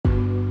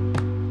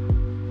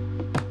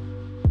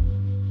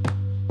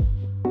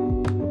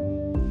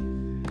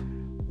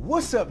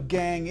What's up,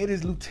 gang? It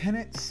is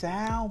Lieutenant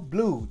Sal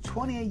Blue,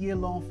 28-year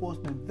law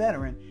enforcement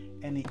veteran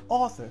and the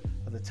author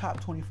of the Top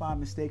 25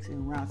 Mistakes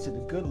En Route to the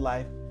Good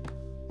Life,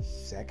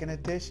 second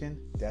edition.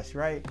 That's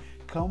right.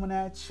 Coming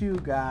at you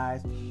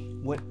guys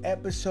with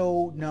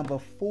episode number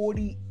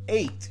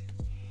 48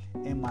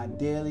 in my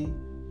daily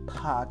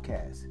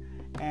podcast.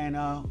 And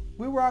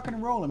we're rocking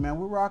and rolling, man.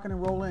 We're rocking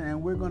and rolling, and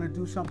we're going to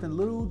do something a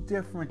little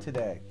different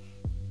today.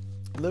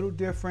 A little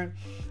different.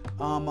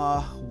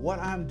 What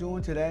I'm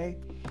doing today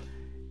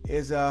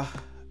is I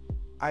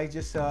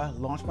just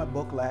launched my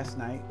book last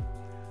night,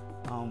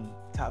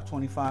 Top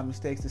 25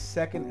 Mistakes, the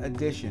second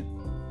edition,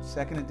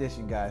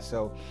 guys.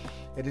 So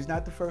it is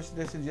not the first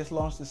edition, just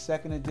launched the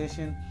second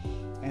edition,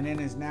 and it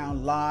is now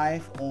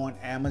live on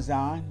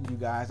Amazon. You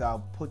guys,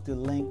 I'll put the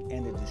link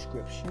in the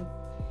description.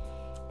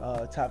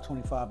 Top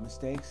 25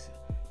 Mistakes.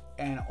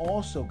 And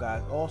also,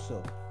 guys,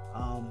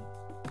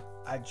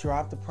 I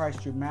dropped the price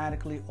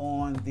dramatically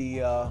on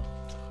the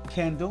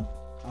Kindle.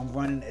 I'm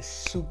running a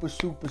super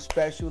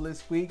special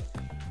this week.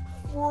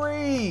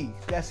 Free!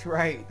 That's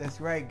right,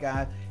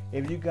 guys.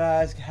 If you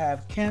guys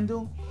have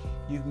Kindle,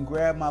 you can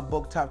grab my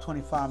book, Top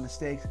 25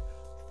 Mistakes,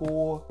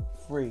 for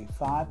free.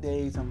 5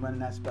 days I'm running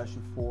that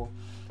special for.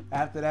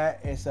 After that,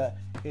 it's a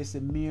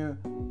mere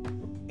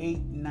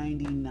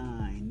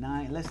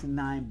 $8.99, less than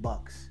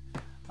 $9.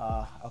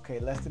 Okay,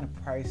 less than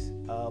the price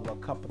of a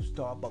cup of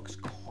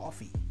Starbucks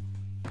coffee,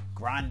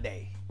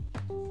 grande,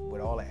 with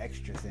all the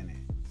extras in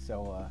it.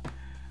 So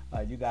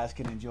you guys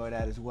can enjoy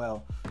that as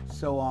well.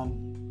 So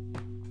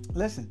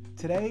listen,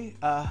 today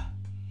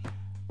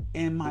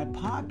in my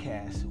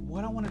podcast,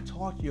 what I want to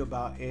talk to you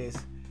about is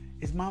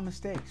my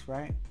mistakes,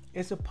 right?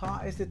 It's the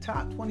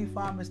Top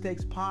 25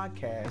 Mistakes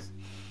podcast.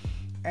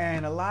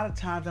 And a lot of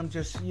times I'm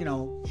just,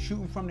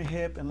 shooting from the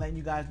hip and letting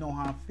you guys know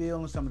how I'm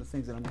feeling, some of the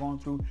things that I'm going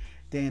through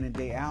day in and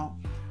day out.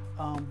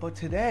 But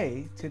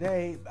today,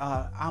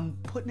 I'm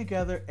putting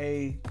together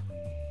a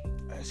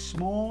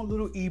small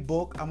little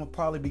ebook. I'm going to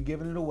probably be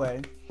giving it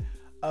away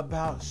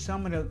about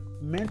some of the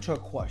mentor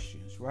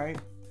questions, right?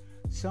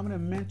 Some of the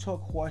mentor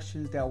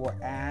questions that were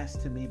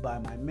asked to me by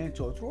my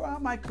mentor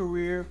throughout my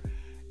career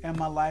and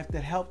my life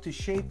that helped to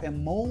shape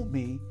and mold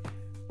me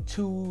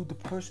to the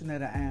person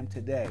that I am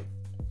today.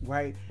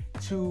 Right,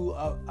 to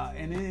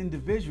an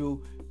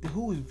individual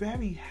who is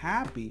very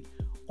happy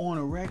on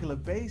a regular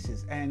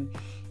basis. And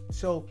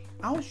so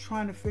I was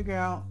trying to figure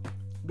out,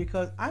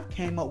 because I've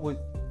came up with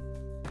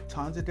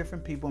tons of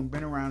different people and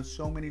been around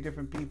so many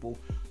different people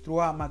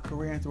throughout my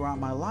career and throughout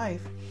my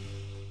life,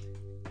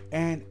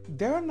 and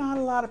there are not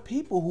a lot of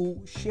people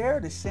who share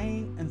the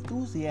same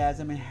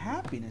enthusiasm and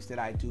happiness that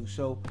I do.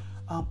 So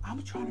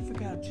I'm trying to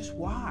figure out just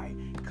why,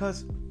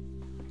 because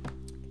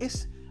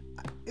it's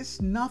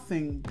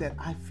nothing that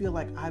I feel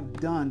like I've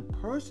done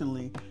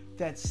personally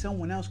that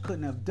someone else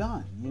couldn't have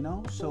done,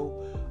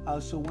 So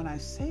when I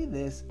say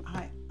this,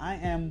 I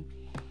am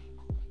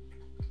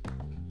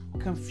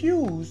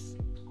confused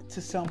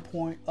to some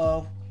point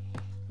of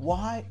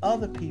why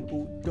other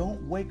people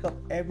don't wake up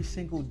every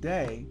single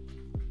day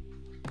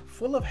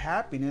full of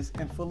happiness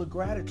and full of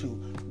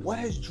gratitude. What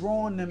has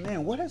drawn them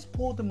in? What has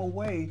pulled them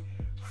away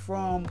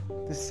from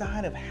the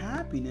side of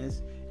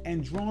happiness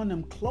and drawn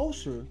them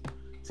closer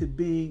to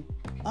being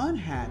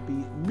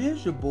unhappy,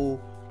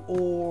 miserable,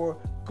 or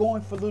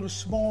going for little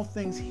small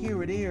things here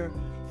or there,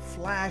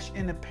 flash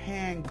in the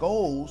pan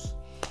goals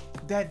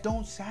that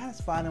don't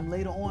satisfy them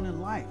later on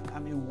in life? I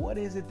mean, what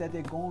is it that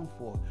they're going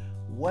for?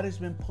 What has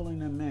been pulling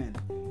them in?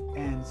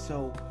 And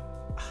so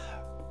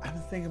I've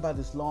been thinking about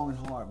this long and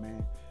hard,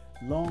 man.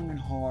 Long and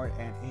hard,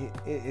 and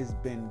it has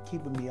been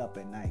keeping me up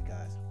at night,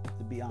 guys,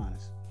 to be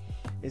honest.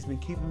 It's been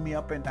keeping me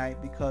up at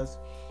night because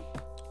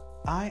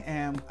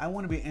I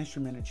want to be an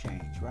instrument of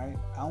change, right?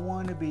 I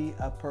want to be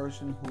a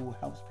person who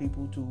helps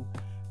people to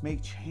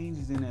make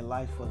changes in their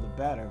life for the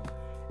better.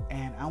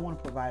 And I want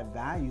to provide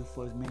value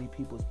for as many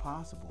people as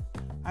possible.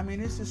 I mean,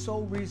 it's the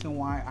sole reason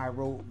why I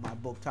wrote my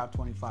book, Top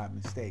 25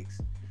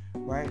 Mistakes,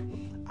 right?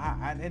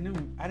 I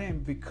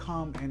didn't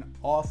become an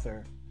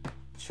author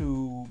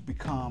to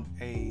become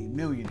a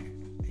millionaire.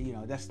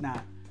 That's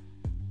not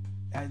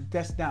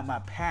my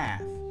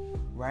path,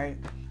 right?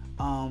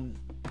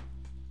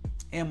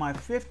 In my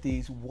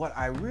 50s, what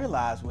I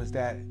realized was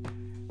that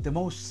the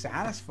most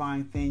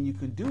satisfying thing you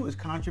can do is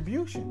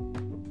contribution,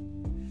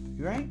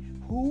 right?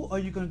 Who are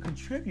you going to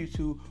contribute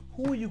to?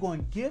 Who are you going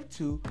to give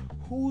to?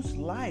 Whose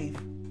life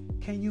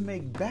can you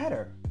make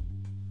better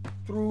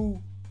through,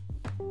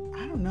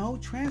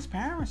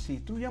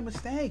 transparency, through your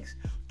mistakes,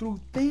 through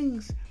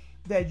things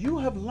that you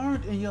have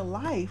learned in your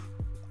life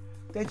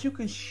that you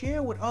can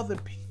share with other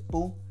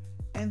people,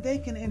 and they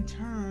can in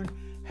turn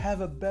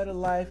have a better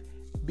life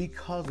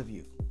because of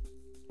you.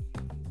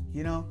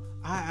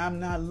 I'm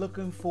not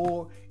looking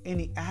for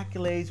any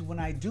accolades when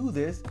I do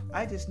this.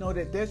 I just know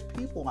that there's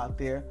people out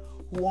there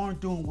who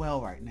aren't doing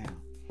well right now.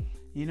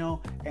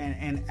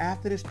 And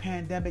after this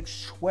pandemic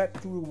swept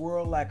through the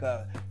world like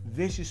a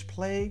vicious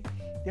plague,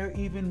 there are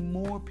even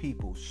more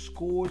people,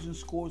 scores and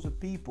scores of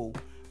people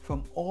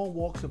from all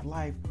walks of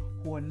life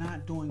who are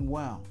not doing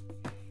well.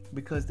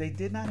 because they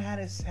did not have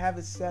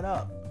it set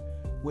up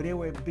where they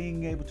were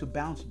being able to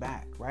bounce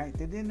back, right?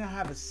 They did not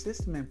have a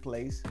system in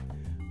place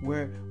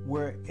where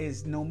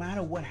is no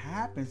matter what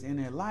happens in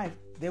their life,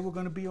 they were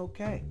going to be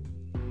okay.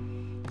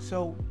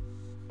 So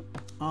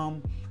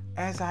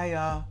as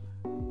I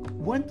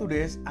went through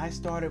this, I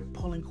started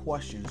pulling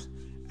questions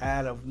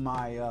out of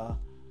my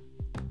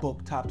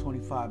book, Top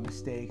 25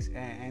 Mistakes,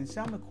 and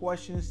some of the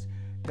questions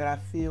that I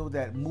feel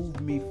that moved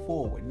me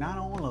forward. Not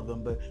all of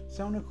them, but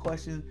some of the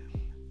questions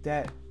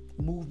that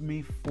moved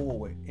me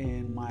forward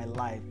in my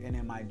life and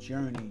in my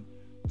journey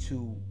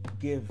to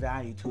give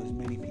value to as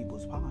many people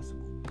as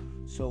possible.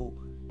 So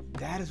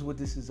that is what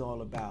this is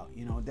all about.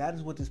 That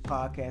is what this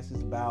podcast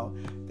is about.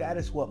 That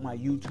is what my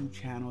YouTube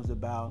channel is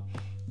about.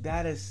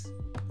 That is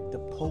the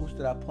post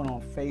that I put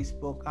on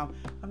Facebook.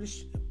 I'm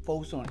just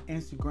post on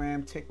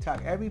Instagram,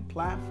 TikTok, every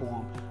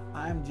platform.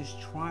 I'm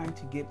just trying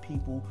to get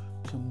people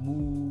to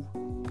move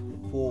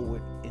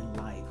forward in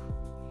life,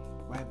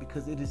 right?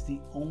 Because it is the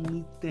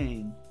only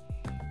thing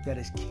that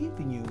is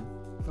keeping you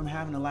from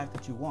having the life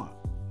that you want,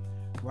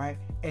 right?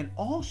 And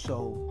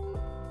also,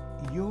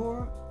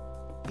 your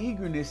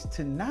eagerness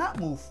to not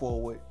move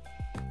forward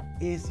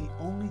is the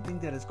only thing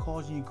that is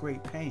causing you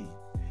great pain.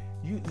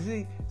 You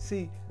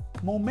see,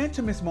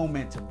 momentum is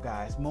momentum,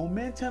 guys.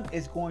 Momentum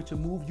is going to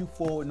move you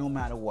forward no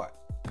matter what,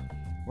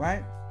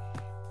 right?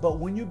 But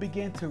when you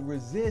begin to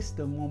resist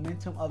the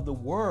momentum of the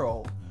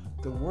world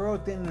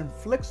then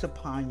inflicts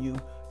upon you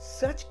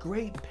such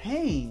great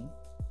pain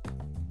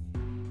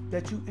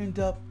that you end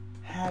up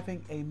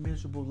having a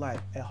miserable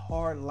life, a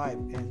hard life.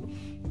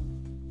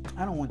 And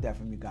I don't want that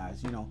from you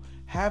guys.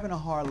 Having a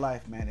hard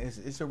life, man,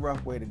 it's a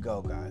rough way to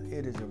go, guys.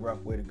 It is a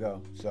rough way to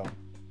go. So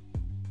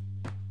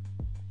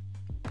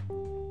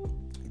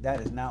that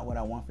is not what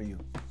I want for you.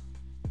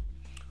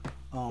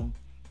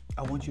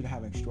 I want you to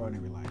have an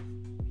extraordinary life.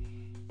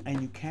 And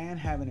you can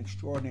have an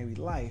extraordinary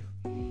life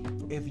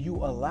if you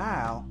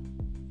allow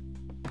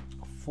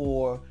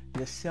for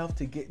yourself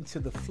to get into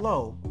the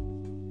flow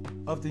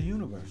of the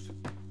universe,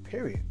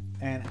 period.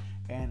 And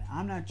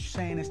I'm not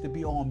saying this to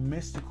be all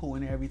mystical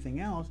and everything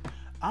else.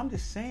 I'm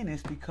just saying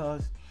this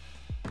because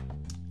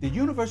the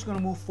universe is going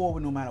to move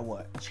forward no matter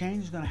what.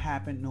 Change is going to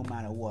happen no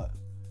matter what.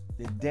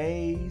 The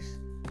days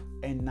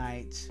and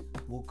nights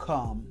will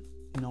come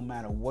no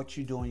matter what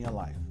you do in your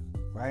life,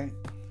 right?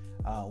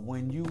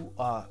 When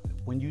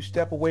you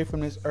step away from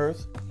this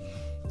earth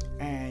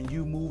and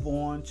you move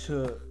on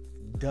to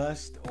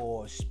dust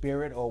or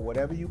spirit or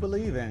whatever you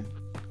believe in,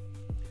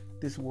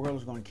 this world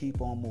is going to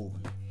keep on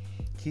moving.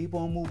 Keep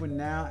on moving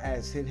now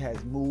as it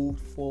has moved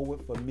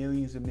forward for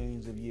millions and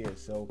millions of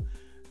years. So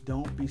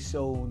don't be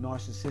so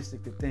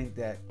narcissistic to think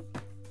that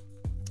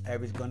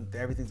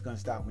everything's going to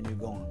stop when you're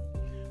gone.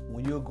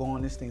 When you're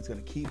gone, this thing's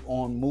going to keep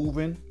on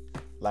moving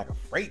like a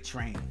freight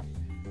train.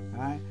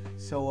 All right?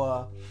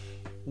 So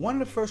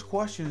one of the first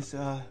questions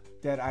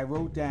that I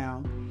wrote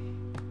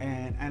down,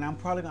 and I'm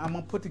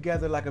gonna put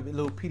together like a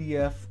little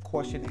PDF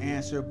question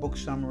answer book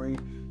summary,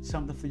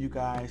 something for you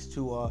guys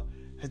to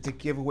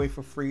give away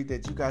for free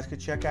that you guys could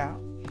check out.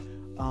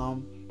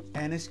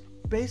 And it's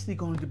basically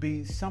going to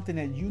be something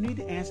that you need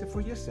to answer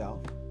for yourself,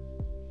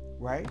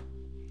 right?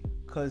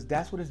 Because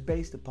that's what it's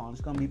based upon.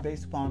 It's going to be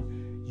based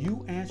upon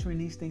you answering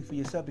these things for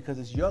yourself, because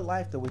it's your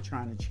life that we're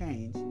trying to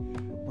change,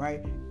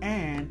 right?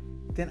 And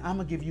then I'm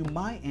going to give you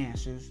my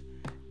answers,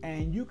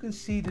 and you can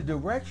see the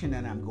direction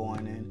that I'm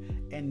going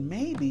in. And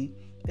maybe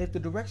if the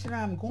direction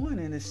I'm going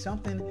in is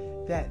something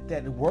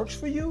that works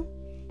for you,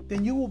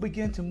 then you will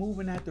begin to move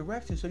in that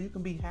direction so you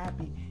can be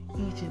happy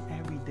each and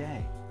every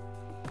day,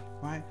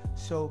 right?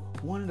 So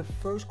one of the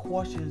first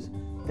questions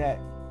that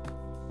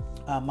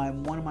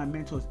one of my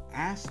mentors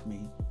asked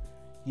me,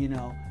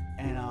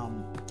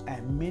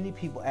 and many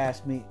people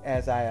ask me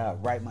as I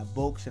write my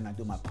books and I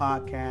do my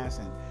podcasts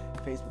and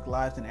Facebook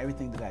Lives and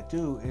everything that I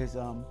do is,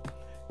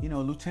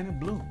 Lieutenant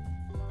Blue,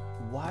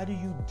 why do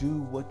you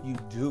do what you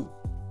do,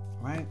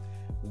 right?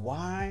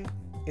 Why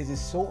is it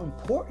so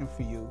important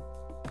for you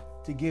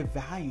to give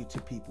value to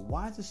people?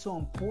 Why is it so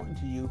important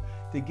to you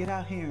to get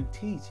out here and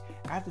teach?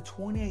 After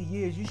 28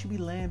 years, you should be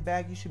laying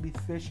back, you should be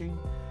fishing,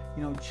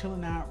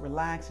 chilling out,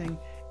 relaxing,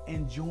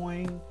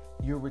 enjoying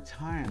your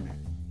retirement.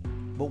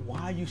 But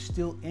why are you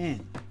still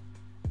in?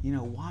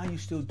 Why are you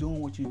still doing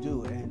what you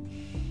do?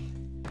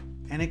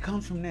 And it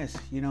comes from this,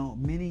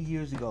 many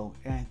years ago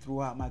and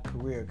throughout my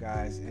career,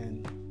 guys,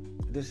 and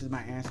this is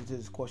my answer to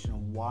this question of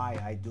why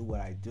I do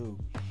what I do.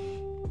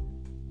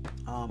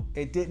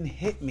 It didn't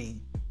hit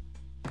me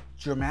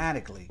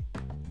dramatically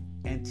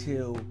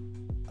until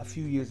a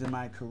few years in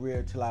my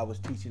career, till I was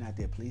teaching at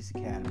the police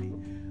academy.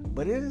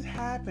 But it has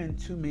happened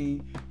to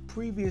me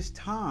previous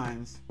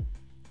times,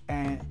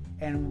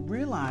 and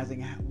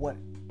realizing what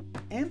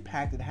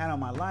impact it had on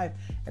my life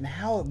and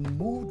how it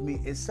moved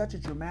me at such a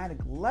dramatic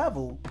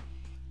level.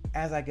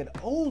 As I get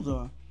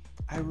older,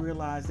 I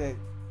realize that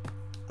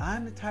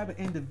I'm the type of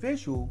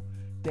individual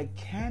that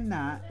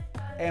cannot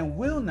and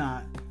will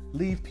not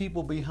leave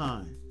people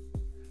behind,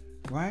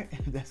 right?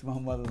 That's my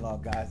mother-in-law,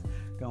 guys.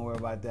 Don't worry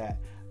about that.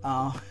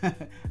 Uh,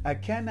 I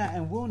cannot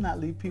and will not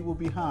leave people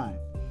behind.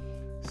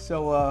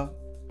 So,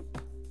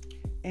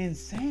 in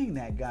saying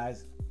that,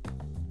 guys,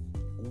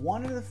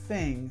 one of the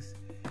things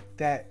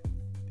that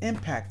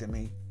impacted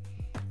me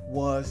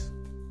was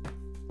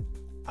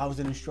I was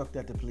an instructor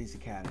at the police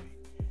academy,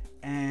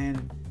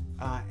 and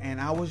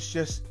I was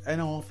just an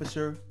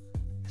officer,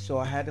 so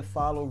I had to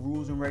follow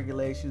rules and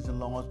regulations and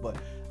laws.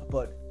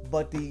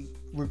 But the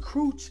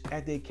recruits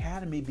at the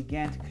academy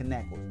began to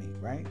connect with me,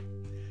 right?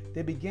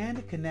 They began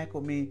to connect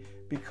with me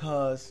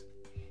because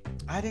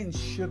I didn't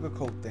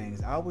sugarcoat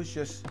things. I was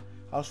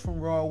from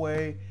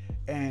Rahway,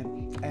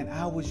 and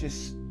I was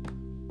just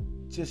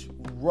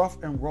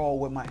rough and raw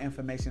with my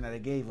information that I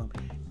gave them,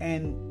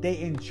 and they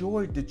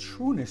enjoyed the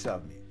trueness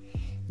of me.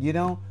 You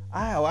know,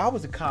 I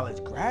was a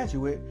college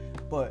graduate,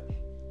 but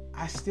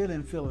I still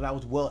didn't feel that I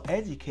was well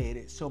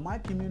educated. So my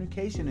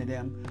communication to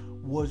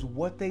them was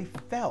what they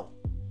felt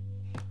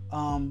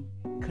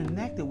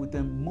connected with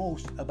them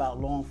most about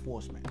law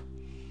enforcement.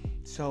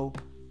 So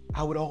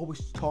I would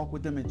always talk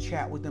with them and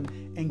chat with them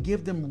and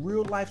give them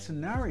real life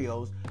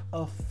scenarios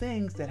of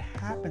things that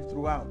happened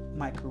throughout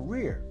my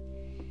career.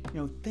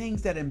 You know,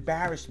 things that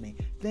embarrassed me,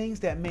 things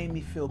that made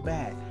me feel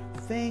bad,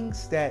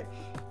 things that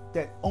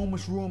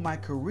almost ruined my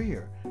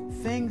career,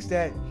 things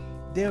that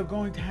they're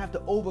going to have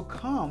to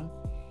overcome,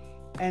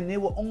 and they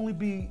will only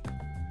be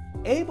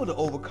able to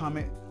overcome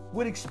it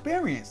with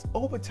experience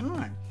over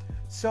time.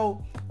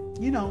 So,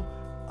 you know,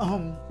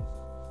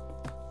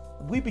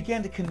 we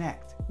began to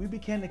connect. We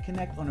began to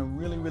connect on a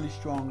really, really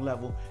strong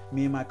level,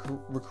 me and my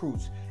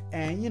recruits.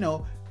 And, you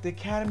know, the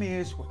academy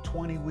is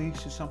 20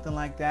 weeks or something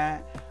like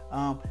that.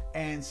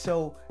 And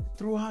so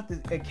throughout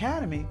the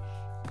academy,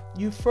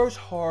 you first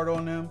hard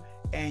on them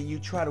and you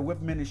try to whip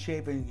them into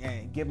shape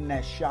and give them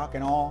that shock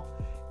and awe.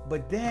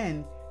 But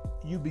then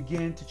you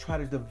begin to try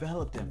to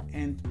develop them.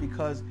 And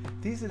because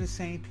these are the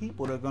same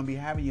people that are going to be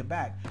having your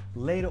back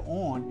later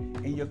on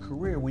in your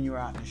career when you're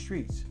out in the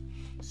streets.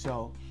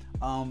 So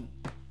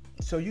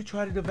you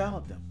try to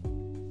develop them.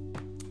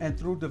 And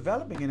through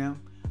developing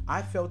them,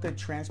 I felt that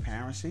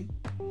transparency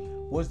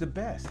was the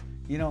best.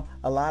 You know,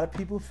 a lot of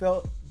people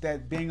felt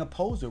that being a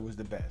poser was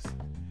the best.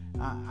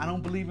 I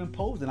don't believe in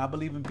posing. I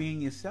believe in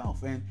being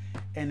yourself. And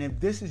if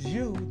this is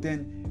you,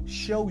 then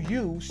show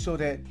you so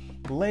that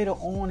later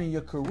on in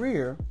your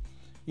career,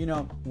 you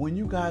know, when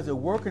you guys are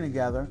working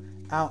together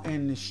out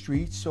in the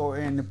streets or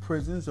in the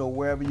prisons or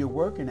wherever you're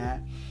working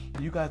at,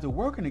 you guys are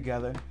working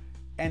together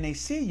and they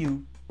see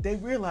you, they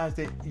realize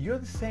that you're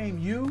the same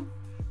you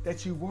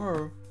that you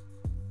were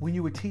when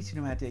you were teaching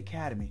them at the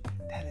academy.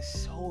 That is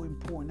so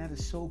important. That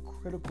is so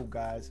critical,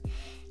 guys.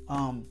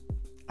 I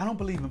don't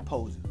believe in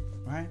posing,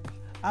 right?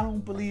 I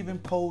don't believe in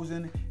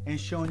posing and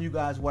showing you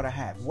guys what I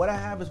have. What I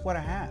have is what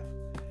I have,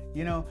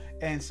 you know?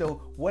 And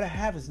so what I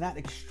have is not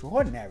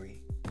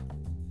extraordinary,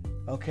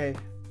 okay?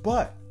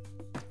 But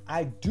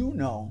I do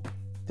know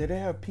that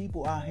there are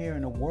people out here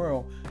in the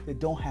world that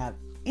don't have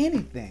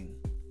anything.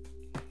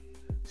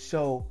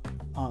 So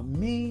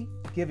me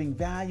giving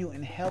value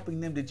and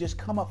helping them to just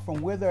come up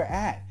from where they're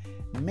at,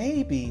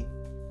 maybe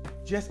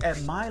just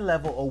at my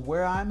level or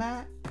where I'm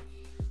at,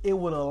 it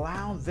would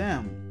allow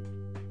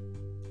them,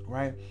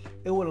 right?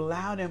 It would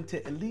allow them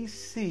to at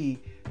least see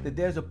that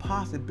there's a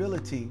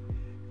possibility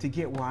to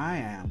get where I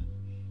am,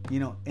 you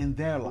know, in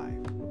their life,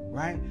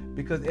 right?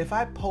 Because if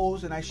I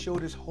pose and I show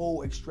this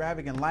whole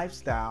extravagant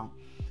lifestyle,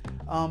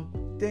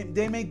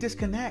 they may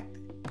disconnect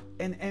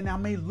and I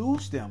may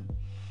lose them.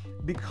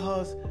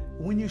 Because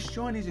when you're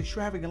showing these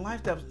extravagant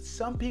lifestyles,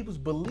 some people's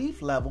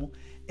belief level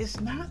is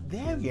not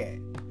there yet.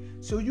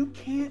 So you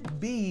can't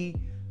be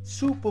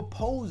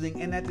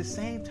superposing and at the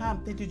same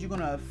time think that you're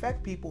going to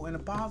affect people in a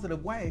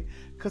positive way,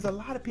 because a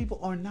lot of people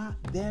are not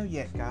there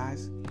yet,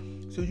 guys.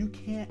 So you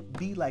can't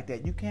be like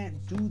that. You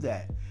can't do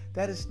that.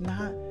 That is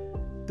not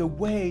the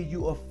way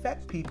you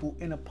affect people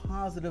in a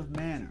positive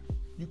manner.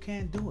 You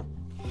can't do it.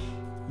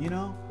 You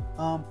know,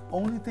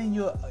 only thing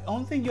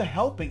you're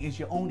helping is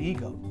your own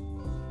ego.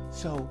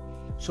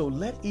 So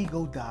let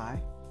ego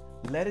die.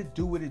 Let it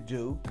do what it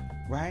do,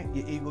 right?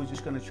 Your ego is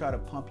just going to try to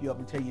pump you up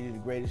and tell you you're the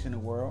greatest in the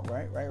world,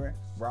 right?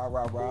 Rah,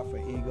 rah, rah for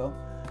ego.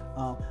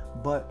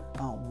 But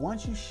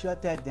once you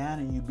shut that down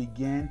and you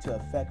begin to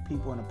affect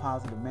people in a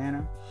positive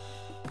manner,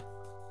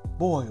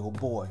 boy, oh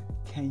boy,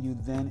 can you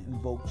then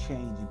invoke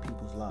change in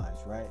people's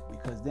lives, right?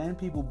 Because then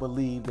people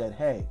believe that,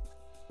 hey,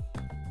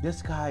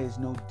 this guy is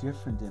no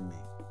different than me,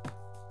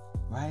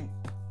 right?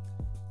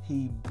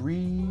 He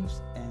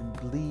breathes and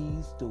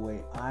bleeds the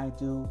way I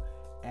do,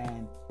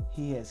 and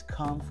he has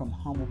come from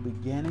humble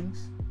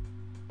beginnings,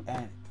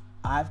 and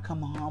I've come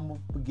from humble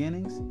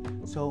beginnings,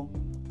 so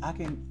I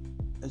can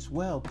as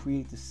well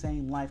create the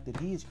same life that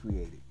he has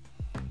created.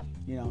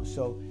 You know,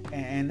 so,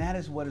 and that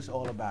is what it's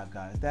all about,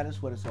 guys. That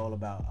is what it's all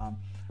about.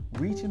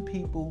 Reaching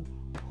people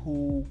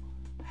who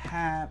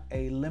have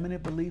a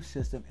limited belief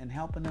system and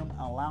helping them,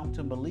 allow them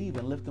to believe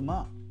and lift them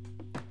up.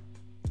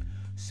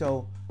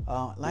 So,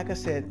 like I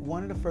said,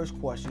 one of the first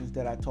questions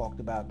that I talked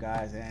about,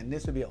 guys, and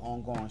this will be an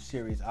ongoing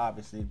series,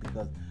 obviously,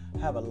 because I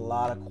have a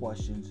lot of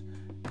questions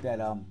that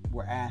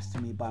were asked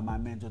to me by my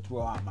mentor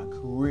throughout my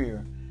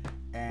career,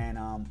 and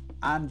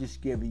I'm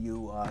just giving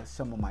you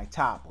some of my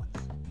top ones.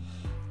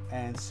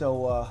 And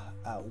so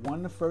one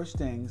of the first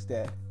things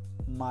that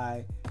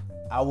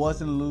I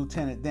wasn't a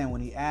lieutenant then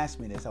when he asked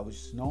me this. I was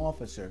just an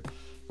officer,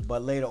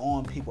 but later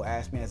on people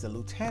asked me as a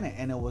lieutenant,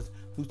 and it was,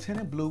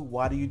 Lieutenant Blue,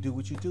 why do you do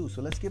what you do?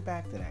 So let's get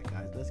back to that,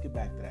 guys. Let's get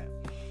back to that.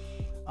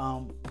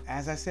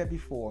 As I said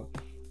before,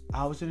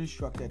 I was an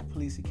instructor at the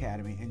police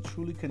academy and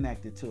truly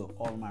connected to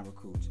all of my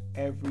recruits.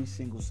 Every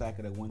single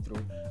cycle that went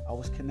through, I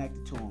was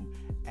connected to them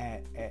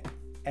at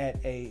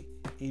a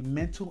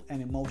mental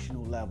and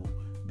emotional level,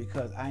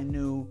 because I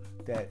knew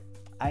that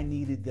I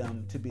needed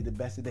them to be the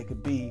best that they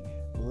could be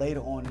later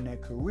on in their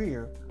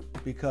career,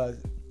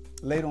 because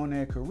later on in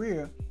their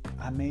career,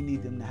 I may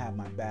need them to have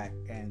my back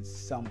in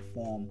some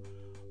form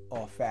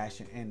or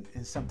fashion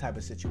in some type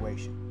of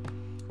situation,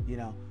 you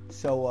know.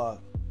 So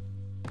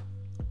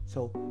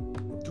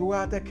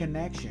throughout the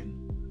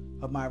connection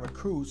of my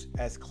recruits,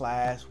 as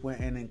class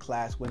went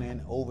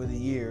in over the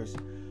years,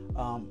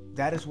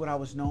 that is what I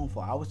was known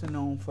for. I was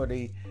known for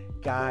the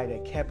guy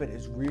that kept it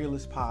as real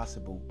as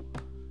possible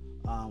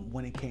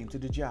when it came to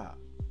the job.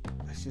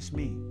 That's just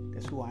me.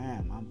 That's who I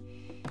am. I'm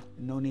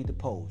no need to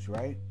pose,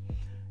 right?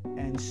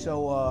 And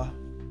so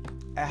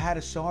I had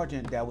a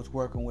sergeant that was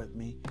working with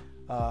me.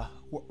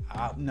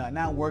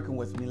 Not working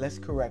with me. Let's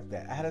correct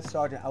that. I had a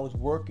sergeant I was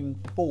working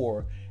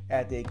for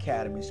at the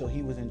academy, so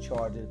he was in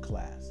charge of the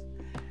class.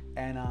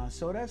 And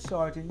so that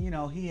sergeant, you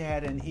know, he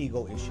had an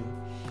ego issue.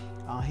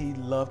 He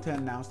loved to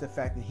announce the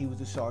fact that he was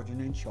the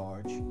sergeant in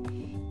charge,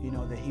 you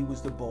know, that he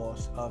was the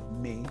boss of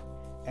me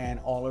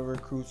and all the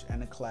recruits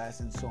and the class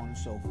and so on and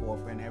so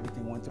forth, and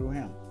everything went through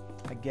him.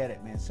 I get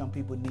it, man. Some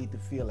people need to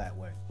feel that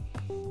way.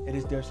 It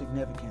is their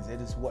significance.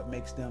 It is what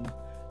makes them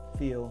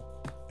feel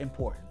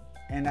important.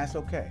 And that's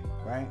okay,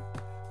 right?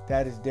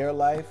 That is their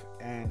life,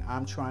 and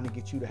I'm trying to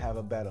get you to have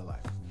a better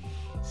life.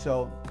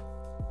 So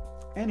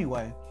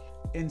anyway,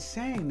 in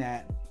saying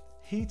that,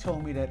 he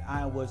told me that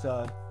I was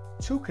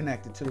too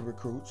connected to the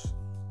recruits.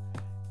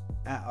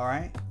 All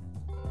right?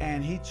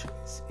 And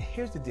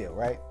here's the deal,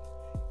 right?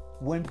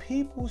 When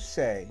people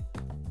say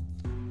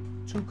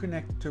too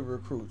connected to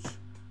recruits,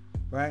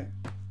 right?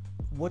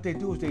 What they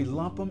do is they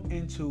lump them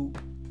into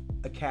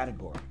a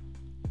category.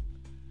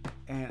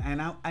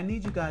 And I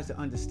need you guys to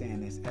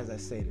understand this as I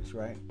say this,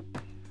 right?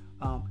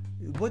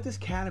 What this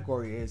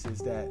category is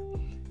that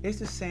it's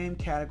the same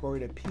category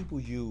that people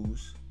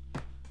use,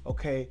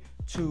 okay,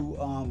 to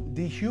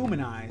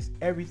dehumanize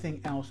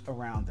everything else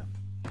around them,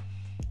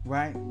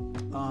 right?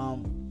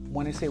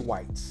 When they say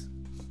whites,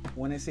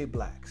 when they say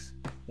blacks,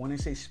 when they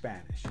say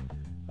Spanish,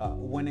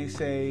 when they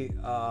say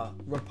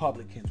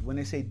Republicans, when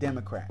they say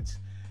Democrats,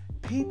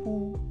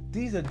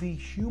 these are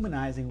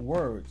dehumanizing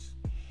words.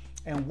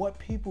 And what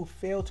people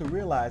fail to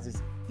realize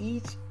is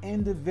each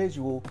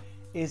individual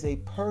is a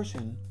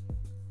person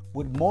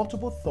with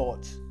multiple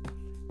thoughts,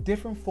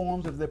 different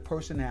forms of their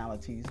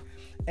personalities,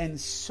 and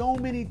so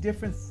many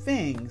different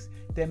things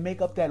that make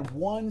up that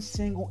one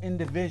single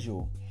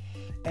individual.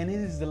 And it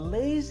is the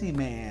lazy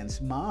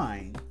man's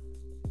mind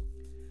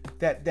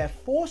that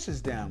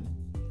forces them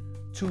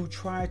to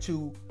try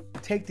to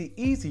take the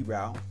easy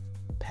route,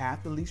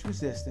 path of least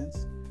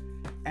resistance,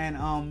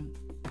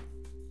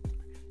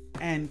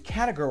 and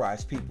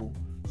categorize people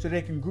so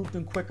they can group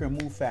them quicker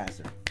and move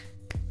faster.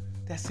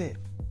 That's it,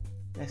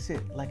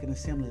 like an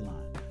assembly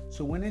line.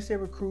 So when they say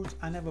recruits,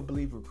 I never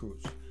believe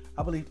recruits.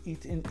 I believe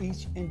each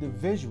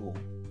individual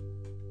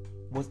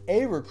was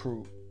a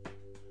recruit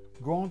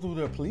going through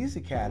the police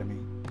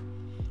academy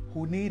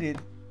who needed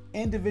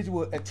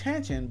individual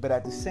attention, but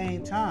at the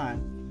same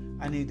time,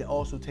 I need to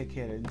also take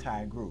care of the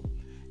entire group.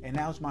 And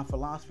that was my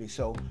philosophy.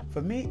 So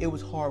for me, it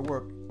was hard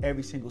work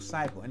every single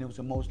cycle, and it was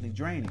emotionally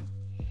draining.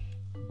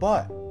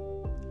 But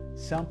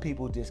some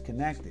people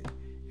disconnected,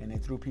 and they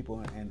threw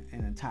people in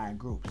entire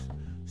groups.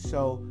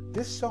 So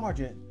this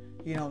sergeant,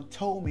 you know,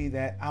 told me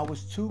that I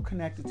was too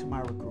connected to my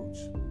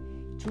recruits,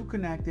 too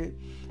connected.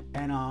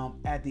 And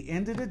at the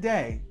end of the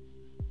day,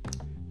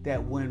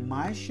 that when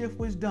my shift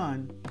was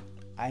done,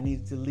 I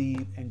needed to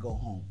leave and go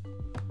home,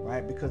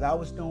 right? Because I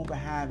was known for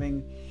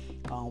having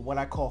what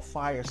I call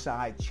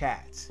fireside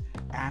chats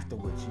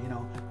afterwards. You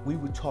know, we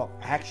would talk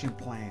action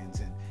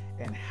plans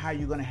and how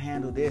you're going to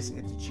handle this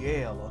at the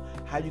jail,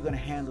 or how you're going to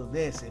handle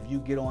this if you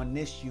get on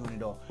this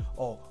unit,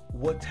 or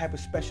what type of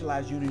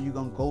specialized unit you're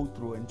going to go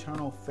through,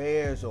 internal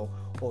affairs, or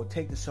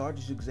take the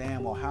sergeant's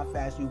exam, or how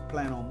fast you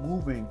plan on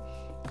moving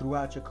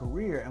throughout your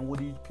career, and what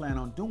do you plan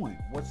on doing,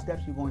 what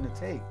steps you're going to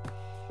take.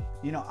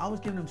 You know, I was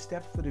giving them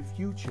steps for the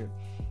future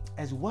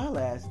as well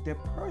as their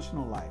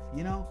personal life.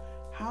 You know,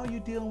 how are you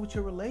dealing with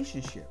your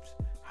relationships,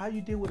 how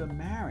you deal with a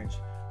marriage,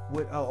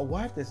 with a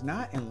wife that's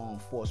not in law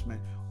enforcement,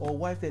 or a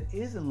wife that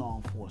is in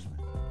law enforcement.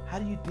 How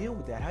do you deal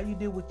with that? How do you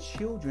deal with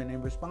children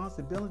and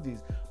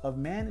responsibilities of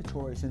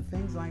mandatories and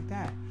things like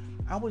that?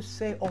 I would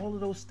say all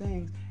of those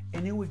things,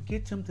 and it would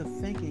get them to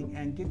thinking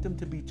and get them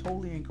to be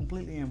totally and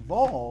completely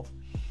involved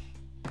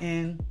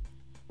in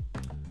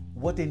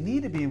what they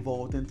need to be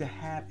involved in to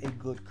have a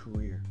good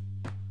career,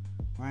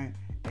 right?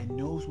 and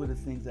those were the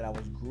things that I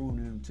was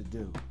grooming them to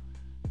do.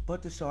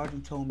 But the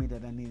sergeant told me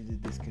that I needed to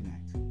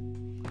disconnect.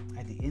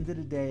 At the end of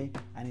the day,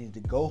 I needed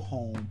to go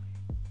home,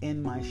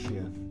 end my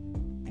shift,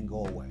 and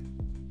go away.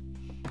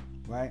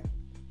 Right?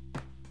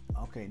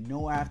 Okay,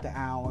 no after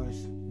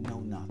hours, no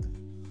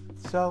nothing.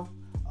 So,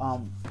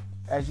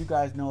 as you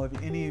guys know,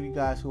 if any of you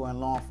guys who are in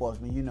law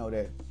enforcement, you know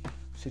that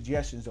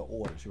suggestions are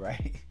orders,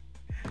 right?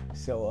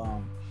 So,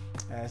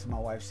 as my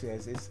wife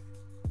says,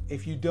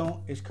 if you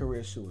don't, it's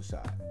career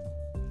suicide.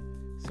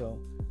 So,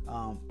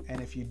 and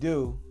if you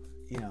do,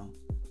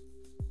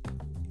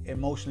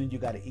 emotionally you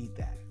got to eat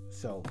that.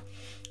 So,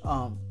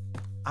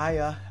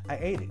 I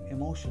ate it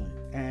emotionally,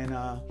 and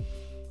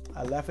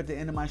I left at the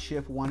end of my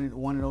shift one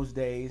of those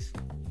days.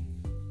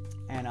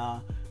 And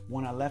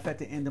when I left at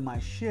the end of my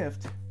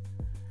shift,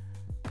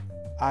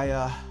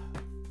 I'm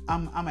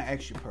an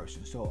extra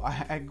person, so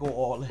I go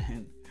all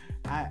in.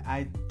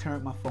 I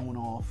turned my phone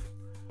off.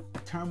 I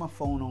turned my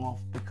phone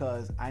off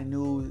because I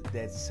knew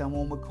that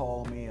someone would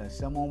call me or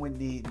someone would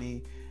need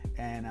me,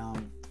 and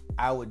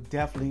I would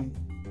definitely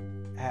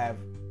have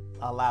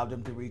allowed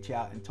them to reach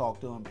out and talk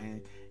to them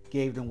and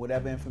gave them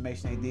whatever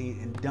information they need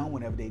and done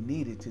whatever they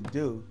needed to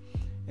do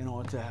in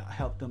order to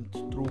help them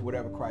through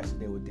whatever crisis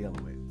they were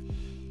dealing with.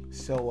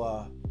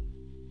 So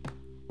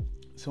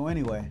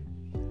anyway,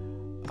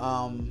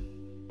 I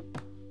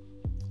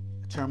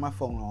turned my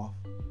phone off,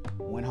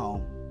 went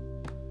home,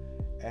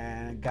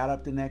 and got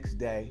up the next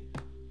day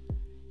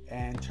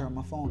and turned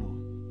my phone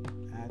on.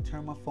 And I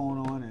turned my phone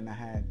on, and I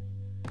had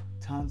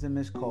tons of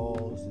missed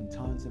calls and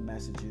tons of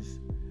messages.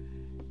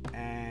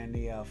 And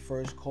the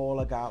first call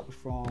I got was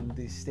from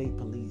the state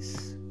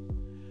police.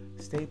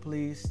 State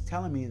police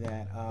telling me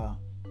that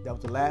that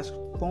was the last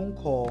phone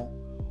call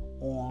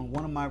on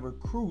one of my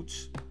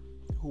recruits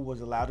who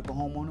was allowed to go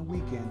home on the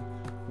weekend,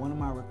 one of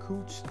my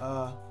recruits'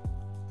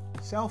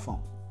 cell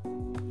phone.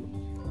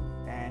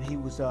 And he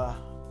was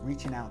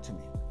reaching out to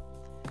me,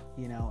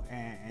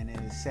 and it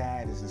is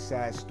sad. It's a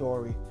sad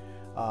story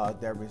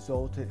that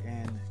resulted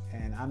in,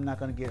 and I'm not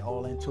going to get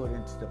all into it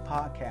into the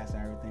podcast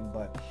and everything,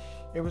 but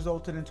it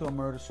resulted into a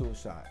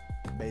murder-suicide,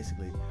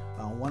 basically.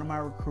 One of my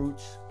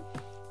recruits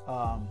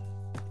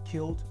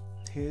killed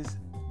his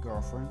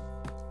girlfriend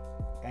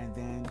and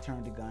then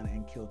turned the gun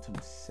and killed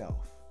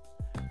himself,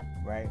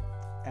 right?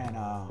 And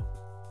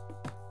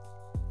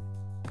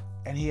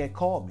he had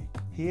called me.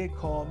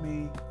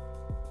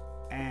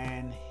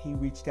 And he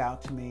reached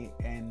out to me,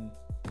 and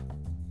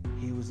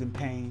he was in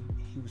pain.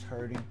 He was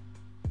hurting,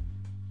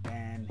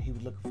 and he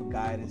was looking for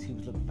guidance. He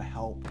was looking for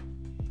help.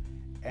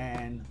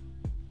 And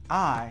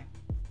I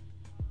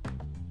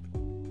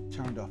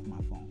turned off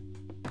my phone.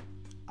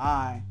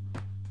 I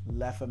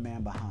left a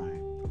man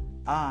behind.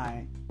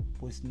 I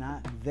was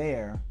not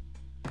there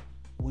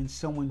when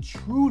someone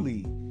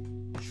truly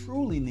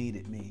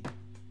needed me,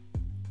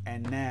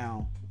 and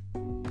now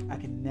I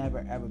can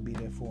never ever be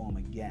there for him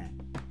again.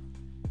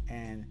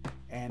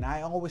 And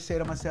I always say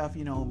to myself,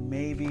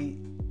 maybe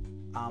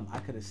I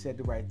could have said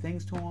the right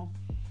things to him,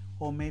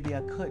 or maybe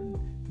I couldn't.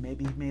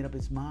 Maybe he made up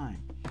his mind.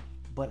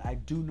 But I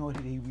do know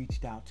that he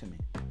reached out to me.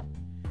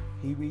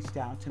 He reached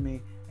out to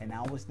me, and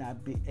I was not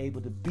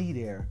able to be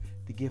there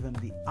to give him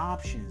the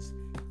options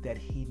that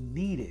he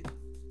needed,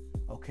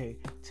 okay,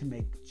 to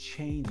make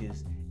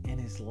changes in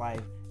his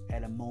life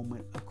at a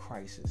moment of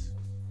crisis.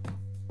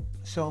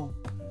 So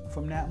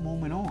from that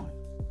moment on,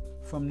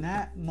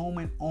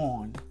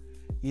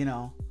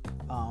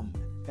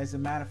 as a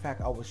matter of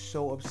fact, I was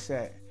so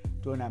upset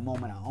during that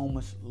moment, I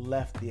almost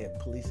left the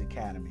police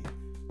academy.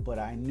 But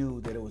I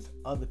knew that it was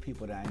other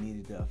people that I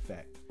needed to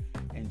affect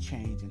and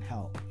change and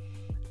help.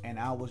 And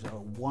I was a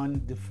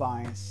one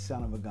defiant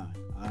son of a gun,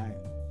 all right?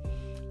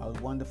 I was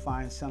one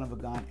defiant son of a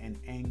gun and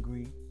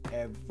angry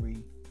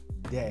every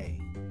day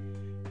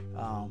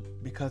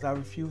because I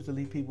refused to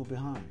leave people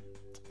behind.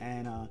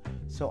 And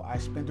so I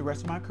spent the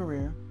rest of my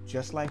career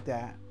just like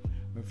that,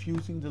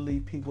 refusing to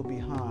leave people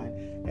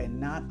behind and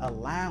not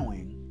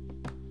allowing,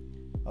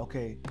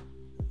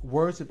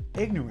 words of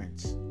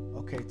ignorance,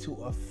 to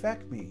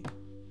affect me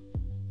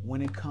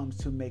when it comes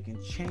to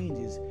making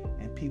changes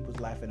in people's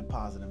life in a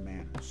positive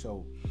manner.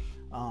 So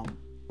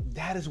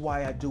that is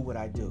why I do what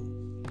I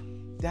do.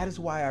 That is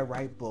why I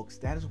write books.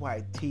 That is why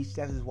I teach.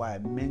 That is why I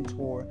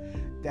mentor.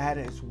 That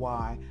is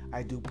why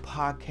I do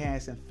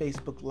podcasts and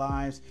Facebook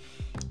Lives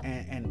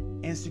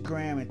and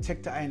Instagram and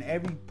TikTok and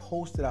every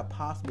post that I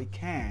possibly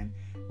can,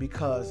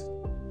 because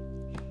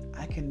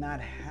I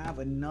cannot have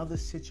another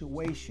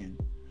situation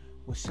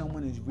where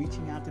someone is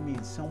reaching out to me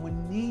and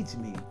someone needs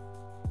me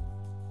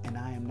and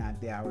I am not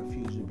there. I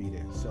refuse to be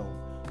there. So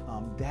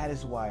that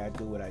is why I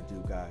do what I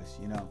do, guys.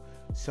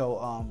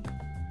 So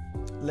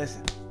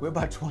listen, we're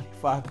about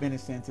 25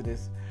 minutes into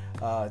this,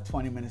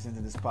 20 minutes into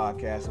this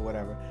podcast or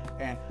whatever,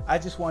 and I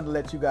just wanted to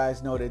let you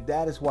guys know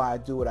that is why I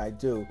do what I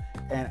do,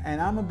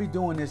 and I'm gonna be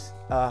doing this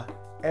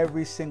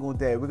every single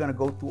day. We're gonna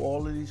go through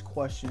all of these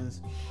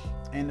questions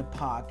in the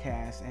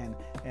podcast,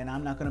 and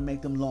I'm not gonna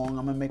make them long.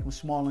 I'm gonna make them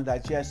small and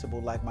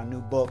digestible, like my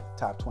new book,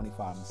 Top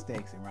 25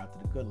 Mistakes and Route to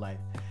the Good Life.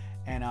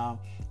 And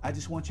I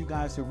just want you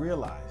guys to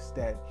realize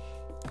that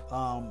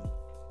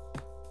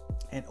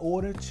in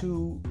order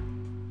to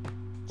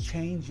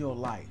change your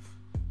life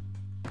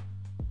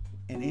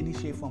in any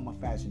shape, form, or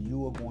fashion,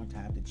 you are going to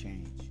have to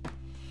change.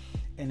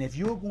 And if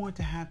you're going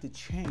to have to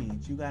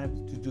change, you got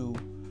to do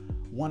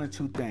one or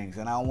two things.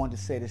 And I want to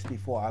say this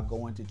before I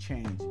go into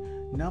change.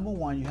 Number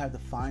one, you have to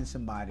find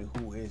somebody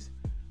who is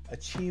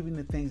achieving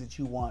the things that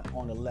you want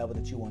on the level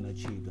that you want to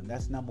achieve them.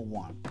 That's number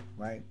one,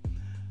 right?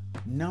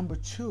 Number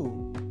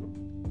two,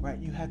 right,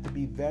 you have to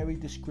be very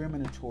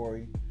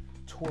discriminatory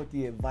toward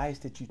the advice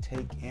that you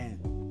take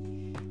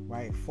in,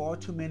 right? Far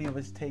too many of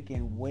us take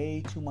in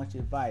way too much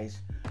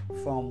advice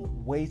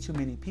from way too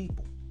many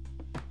people.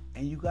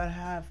 And you got to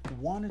have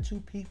one or two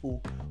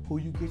people who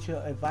you get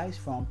your advice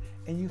from,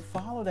 and you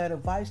follow that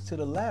advice to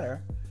the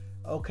letter,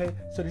 okay?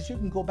 So that you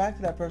can go back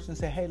to that person and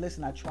say, hey,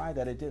 listen, I tried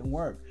that, it didn't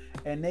work.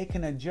 And they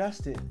can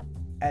adjust it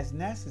as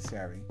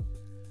necessary,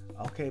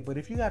 okay? But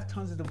if you have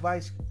tons of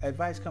advice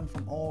coming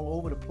from all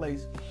over the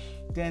place,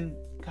 then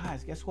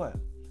guys, guess what?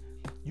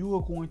 You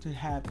are going to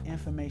have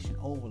information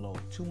overload.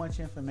 Too much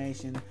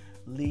information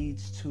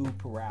leads to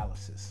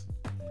paralysis.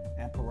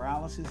 And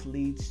paralysis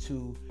leads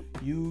to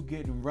you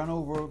getting run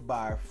over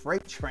by a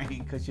freight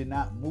train because you're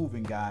not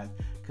moving, guys,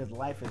 because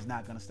life is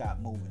not going to stop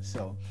moving.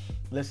 So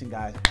listen,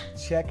 guys,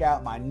 check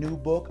out my new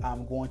book.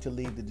 I'm going to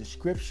leave the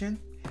description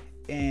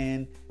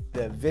in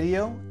the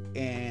video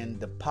and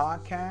the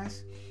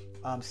podcast.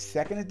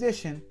 Second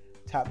edition,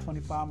 Top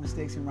 25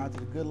 Mistakes en Route to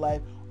the Good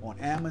Life, on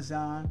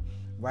Amazon,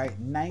 right?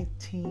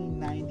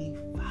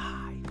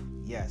 $19.95.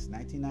 Yes,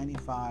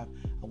 $19.95. I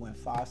went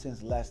 5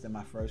 cents less than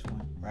my first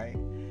one, right?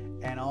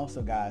 And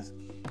also, guys,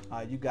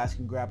 you guys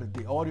can grab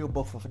the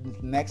audiobook for the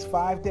next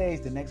 5 days.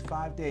 The next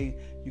 5 days,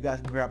 you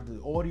guys can grab the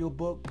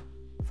audiobook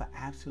for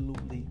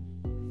absolutely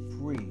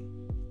free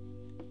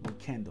with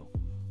Kindle.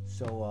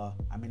 So,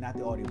 not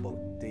the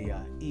audiobook, the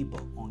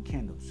ebook on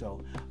Kindle.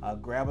 So,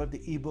 grab up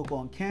the ebook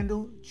on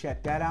Kindle.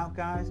 Check that out,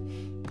 guys.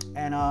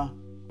 And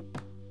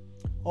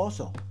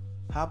also,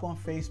 hop on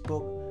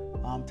Facebook,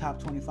 Top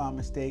 25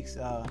 Mistakes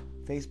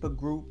Facebook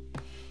group,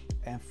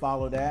 and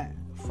follow that.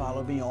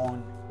 Follow me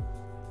on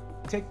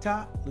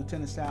TikTok,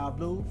 Lieutenant Sal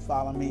Blue.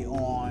 Follow me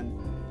on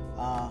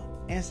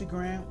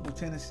Instagram,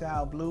 Lieutenant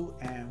Sal Blue,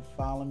 and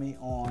follow me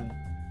on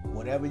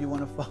whatever you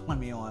want to follow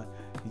me on,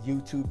 the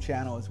YouTube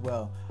channel as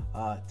well,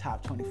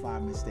 Top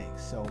 25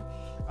 Mistakes. So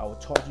I will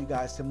talk to you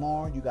guys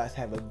tomorrow. You guys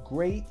have a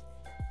great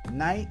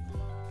night,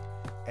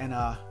 and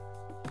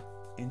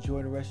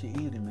enjoy the rest of your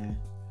evening, man.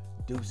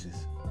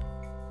 Deuces.